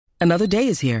Another day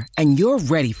is here, and you're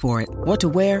ready for it. What to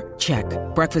wear? Check.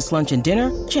 Breakfast, lunch, and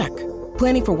dinner? Check.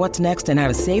 Planning for what's next and how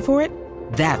to save for it?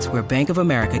 That's where Bank of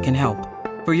America can help.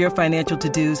 For your financial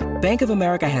to-dos, Bank of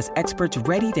America has experts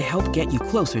ready to help get you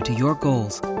closer to your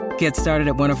goals. Get started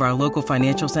at one of our local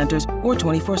financial centers or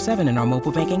 24/7 in our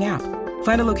mobile banking app.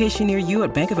 Find a location near you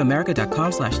at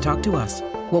bankofamerica.com/talktous.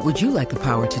 What would you like the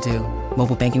power to do?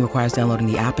 Mobile banking requires downloading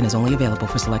the app and is only available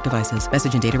for select devices.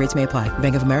 Message and data rates may apply.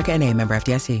 Bank of America N.A., member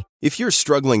FDIC. If you're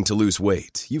struggling to lose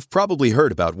weight, you've probably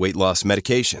heard about weight loss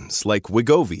medications like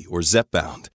Wegovy or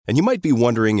Zepbound, and you might be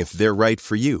wondering if they're right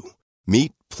for you.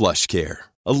 Meet PlushCare,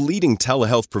 a leading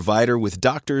telehealth provider with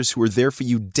doctors who are there for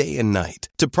you day and night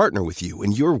to partner with you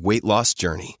in your weight loss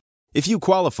journey. If you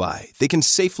qualify, they can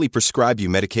safely prescribe you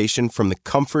medication from the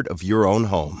comfort of your own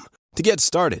home. To get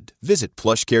started, visit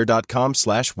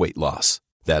plushcare.com/weight-loss.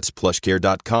 That's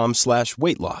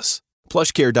plushcare.com/weight-loss.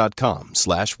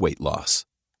 plushcare.com/weight-loss.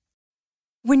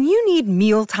 When you need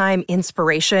mealtime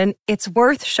inspiration, it's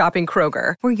worth shopping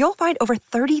Kroger, where you'll find over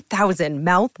 30,000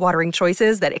 mouth-watering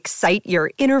choices that excite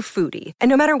your inner foodie. And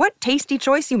no matter what tasty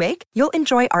choice you make, you'll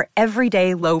enjoy our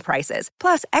everyday low prices,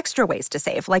 plus extra ways to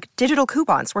save, like digital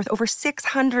coupons worth over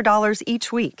 $600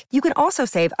 each week. You can also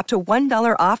save up to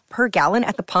 $1 off per gallon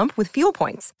at the pump with fuel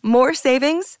points. More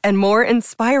savings and more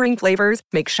inspiring flavors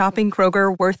make shopping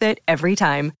Kroger worth it every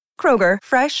time. Kroger,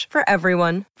 fresh for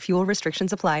everyone. Fuel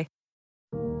restrictions apply.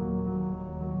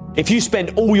 If you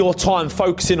spend all your time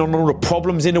focusing on all the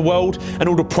problems in the world and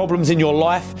all the problems in your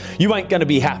life, you ain't going to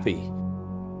be happy.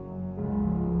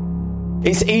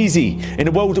 It's easy in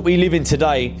the world that we live in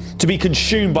today to be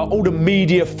consumed by all the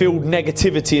media-filled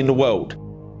negativity in the world.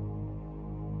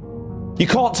 You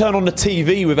can't turn on the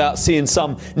TV without seeing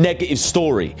some negative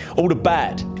story, all the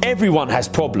bad. Everyone has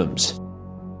problems.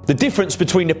 The difference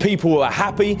between the people who are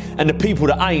happy and the people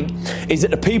that ain't is that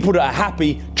the people that are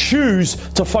happy choose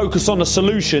to focus on the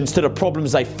solutions to the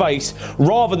problems they face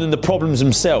rather than the problems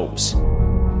themselves.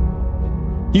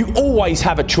 You always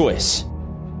have a choice.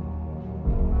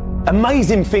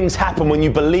 Amazing things happen when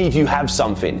you believe you have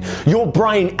something. Your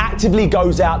brain actively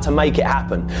goes out to make it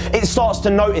happen. It starts to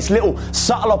notice little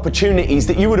subtle opportunities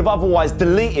that you would have otherwise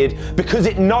deleted because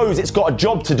it knows it's got a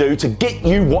job to do to get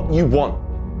you what you want.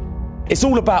 It's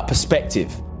all about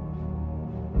perspective.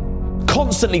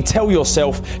 Constantly tell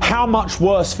yourself how much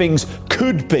worse things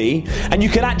could be, and you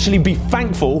can actually be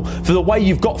thankful for the way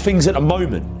you've got things at the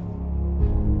moment.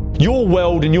 Your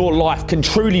world and your life can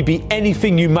truly be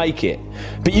anything you make it,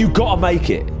 but you've got to make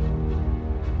it.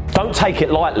 Don't take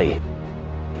it lightly.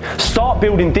 Start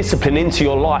building discipline into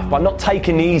your life by not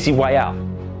taking the easy way out.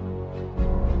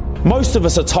 Most of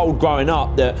us are told growing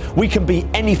up that we can be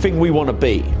anything we want to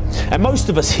be. And most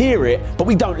of us hear it, but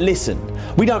we don't listen.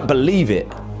 We don't believe it.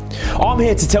 I'm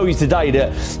here to tell you today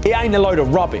that it ain't a load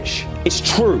of rubbish. It's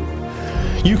true.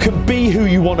 You can be who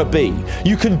you want to be.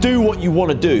 You can do what you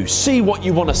want to do. See what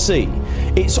you want to see.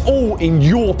 It's all in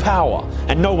your power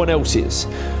and no one else's.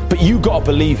 But you got to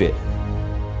believe it.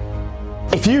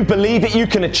 If you believe it, you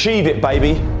can achieve it,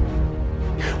 baby.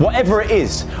 Whatever it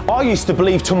is, I used to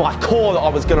believe to my core that I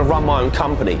was going to run my own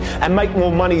company and make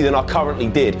more money than I currently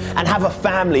did and have a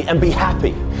family and be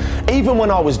happy. Even when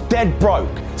I was dead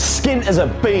broke, skint as a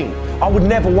bean, I would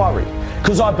never worry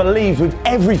because I believed with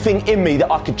everything in me that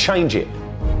I could change it.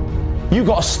 You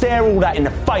got to stare all that in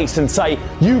the face and say,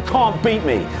 you can't beat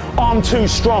me, I'm too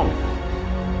strong.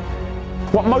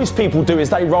 What most people do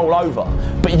is they roll over,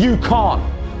 but you can't.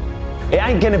 It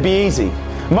ain't going to be easy.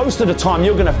 Most of the time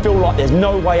you're going to feel like there's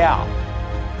no way out,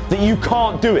 that you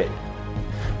can't do it.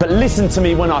 But listen to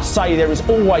me when I say there is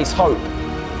always hope.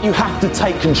 You have to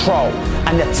take control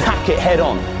and attack it head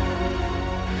on.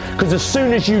 Because as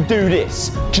soon as you do this,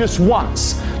 just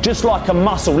once, just like a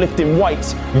muscle lifting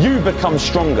weights, you become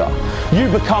stronger. You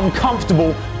become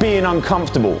comfortable being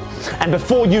uncomfortable. And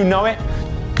before you know it,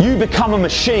 you become a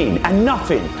machine and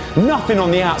nothing on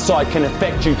the outside can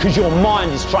affect you because your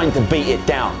mind is trained to beat it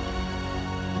down.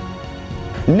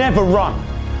 Never run.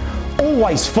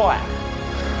 Always fight.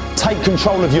 Take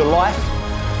control of your life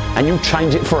and you'll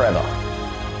change it forever.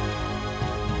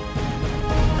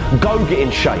 Go get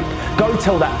in shape. Go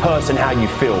tell that person how you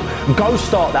feel. Go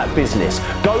start that business.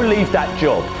 Go leave that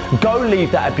job. Go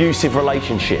leave that abusive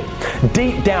relationship.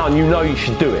 Deep down you know you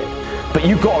should do it, but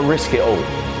you've got to risk it all.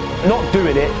 Not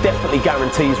doing it definitely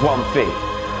guarantees one thing,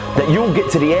 that you'll get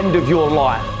to the end of your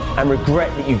life and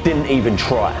regret that you didn't even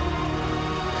try.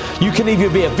 You can either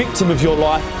be a victim of your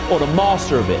life or the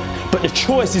master of it, but the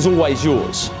choice is always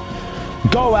yours.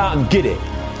 Go out and get it.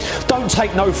 Don't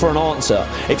take no for an answer.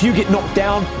 If you get knocked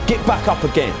down, get back up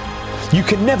again. You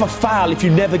can never fail if you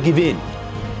never give in.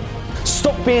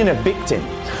 Stop being a victim.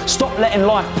 Stop letting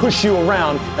life push you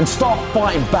around and start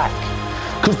fighting back.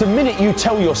 Because the minute you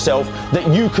tell yourself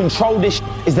that you control this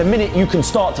is the minute you can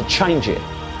start to change it.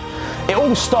 It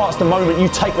all starts the moment you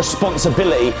take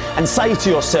responsibility and say to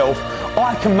yourself,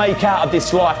 I can make out of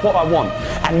this life what I want,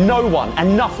 and no one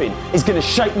and nothing is going to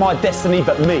shape my destiny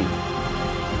but me.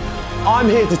 I'm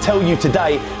here to tell you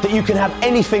today that you can have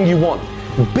anything you want,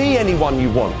 be anyone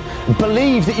you want,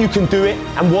 believe that you can do it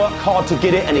and work hard to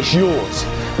get it, and it's yours.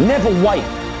 Never wait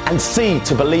and see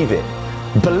to believe it.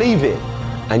 Believe it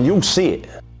and you'll see it.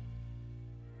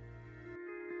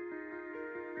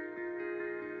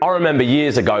 I remember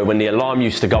years ago when the alarm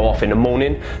used to go off in the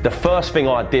morning, the first thing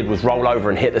I did was roll over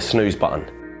and hit the snooze button.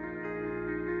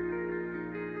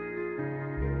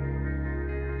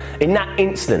 In that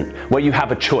instant where you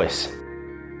have a choice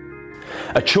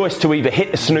to either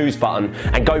hit the snooze button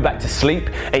and go back to sleep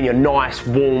in your nice,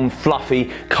 warm,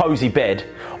 fluffy, cozy bed,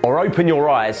 or open your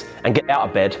eyes and get out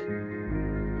of bed,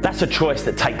 that's a choice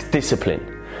that takes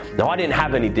discipline. Now, I didn't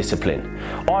have any discipline.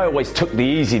 I always took the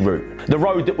easy route, the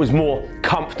road that was more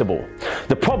comfortable.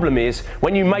 The problem is,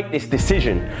 when you make this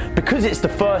decision, because it's the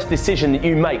first decision that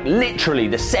you make, literally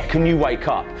the second you wake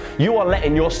up, you are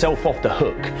letting yourself off the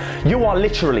hook. You are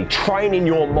literally training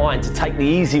your mind to take the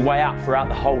easy way out throughout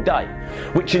the whole day,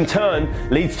 which in turn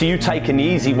leads to you taking the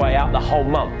easy way out the whole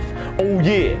month, all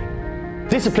year.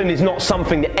 Discipline is not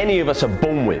something that any of us are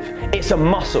born with. It's a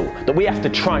muscle that we have to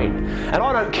train. And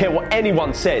I don't care what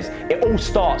anyone says, it all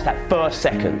starts that first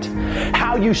second.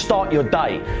 How you start your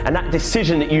day and that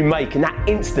decision that you make in that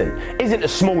instant isn't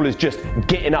as small as just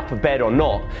getting up of bed or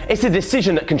not. It's a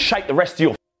decision that can shape the rest of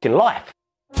your fucking life.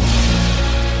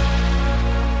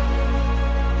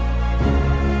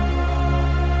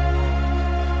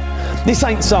 This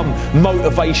ain't some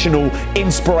motivational,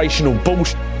 inspirational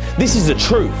bullshit. This is the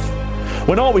truth.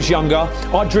 When I was younger,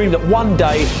 I dreamed that one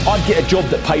day I'd get a job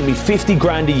that paid me 50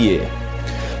 grand a year.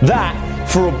 That,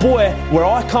 for a boy where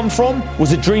I come from,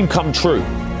 was a dream come true.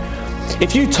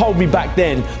 If you told me back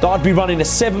then that I'd be running a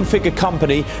 7-figure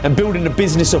company and building a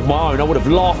business of my own, I would have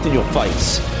laughed in your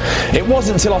face. It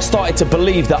wasn't until I started to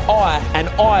believe that I, and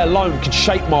I alone, could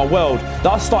shape my world, that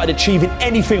I started achieving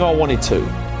anything I wanted to.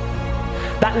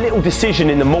 That little decision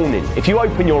in the morning, if you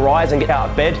open your eyes and get out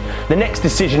of bed, the next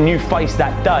decision you face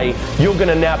that day, you're going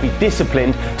to now be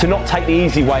disciplined to not take the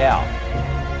easy way out.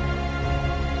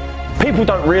 People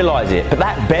don't realise it, but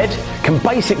that bed can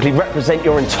basically represent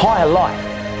your entire life.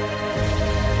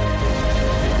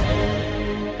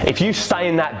 If you stay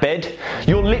in that bed,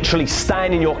 you're literally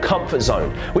staying in your comfort zone,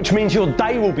 which means your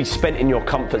day will be spent in your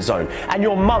comfort zone, and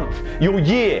your month, your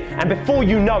year, and before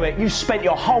you know it, you've spent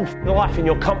your whole life in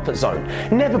your comfort zone,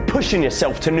 never pushing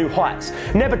yourself to new heights,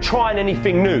 never trying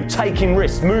anything new, taking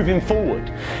risks, moving forward.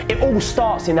 It all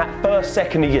starts in that first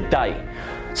second of your day,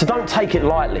 so don't take it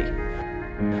lightly.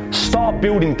 Start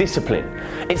building discipline.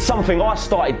 It's something I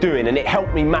started doing and it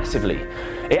helped me massively.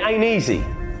 It ain't easy,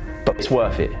 but it's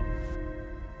worth it.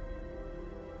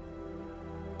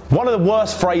 One of the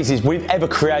worst phrases we've ever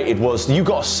created was, you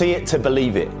gotta see it to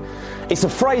believe it. It's a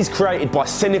phrase created by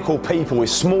cynical people with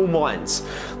small minds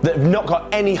that have not got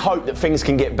any hope that things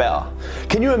can get better.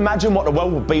 Can you imagine what the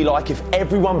world would be like if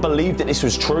everyone believed that this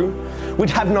was true? We'd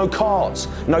have no cars,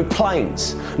 no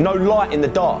planes, no light in the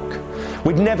dark.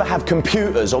 We'd never have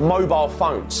computers or mobile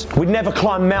phones. We'd never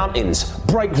climb mountains,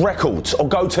 break records, or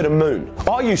go to the moon.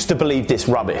 I used to believe this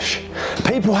rubbish.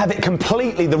 People have it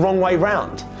completely the wrong way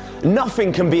round.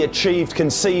 Nothing can be achieved,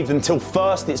 conceived until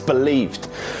first it's believed.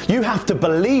 You have to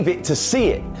believe it to see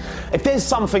it. If there's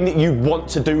something that you want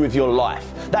to do with your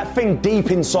life, that thing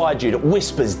deep inside you that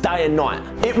whispers day and night,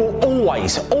 it will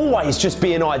always just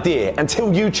be an idea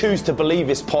until you choose to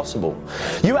believe it's possible.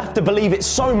 You have to believe it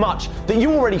so much that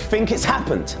you already think it's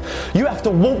happened. You have to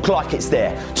walk like it's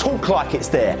there, talk like it's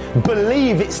there,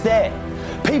 believe it's there.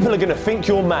 People are going to think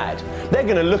you're mad. They're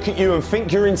going to look at you and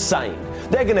think you're insane.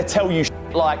 They're going to tell you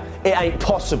like, it ain't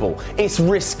possible, it's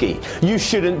risky, you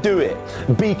shouldn't do it,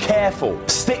 be careful,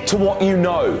 stick to what you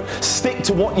know, stick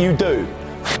to what you do.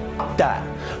 F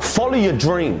that. Follow your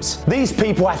dreams. These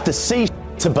people have to see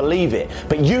to believe it,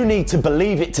 but you need to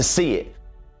believe it to see it.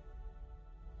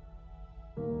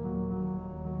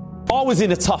 I was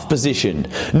in a tough position,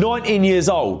 19 years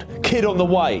old, kid on the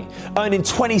way, earning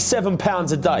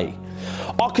 £27 a day.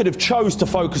 I could have chose to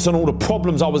focus on all the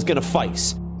problems I was going to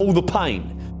face, all the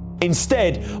pain.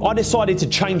 Instead, I decided to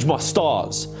change my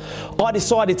stars. I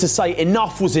decided to say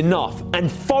enough was enough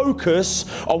and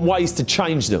focus on ways to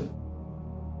change them.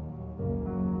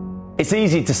 It's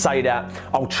easy to say that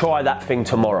I'll try that thing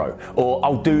tomorrow, or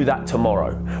I'll do that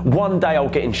tomorrow. One day I'll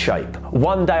get in shape.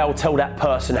 One day I'll tell that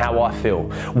person how I feel.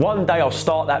 One day I'll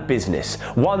start that business.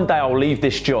 One day I'll leave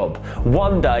this job.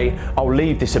 One day I'll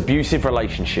leave this abusive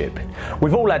relationship.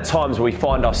 We've all had times where we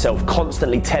find ourselves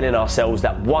constantly telling ourselves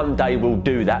that one day we'll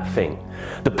do that thing.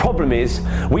 The problem is,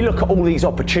 we look at all these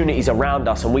opportunities around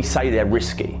us and we say they're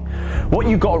risky. What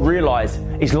you've got to realise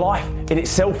is life in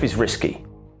itself is risky.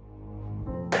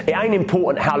 It ain't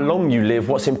important how long you live,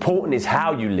 what's important is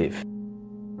how you live.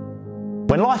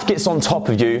 When life gets on top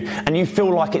of you and you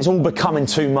feel like it's all becoming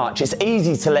too much, it's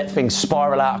easy to let things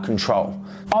spiral out of control.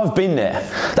 I've been there.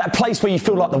 That place where you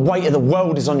feel like the weight of the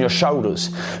world is on your shoulders.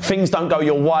 Things don't go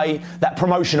your way. That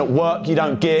promotion at work you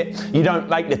don't get. You don't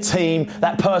make the team.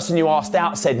 That person you asked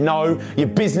out said no. Your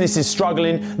business is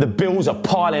struggling. The bills are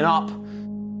piling up.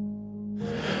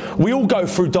 We all go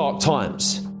through dark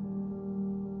times.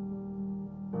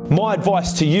 My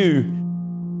advice to you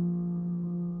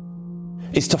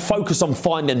is to focus on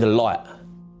finding the light.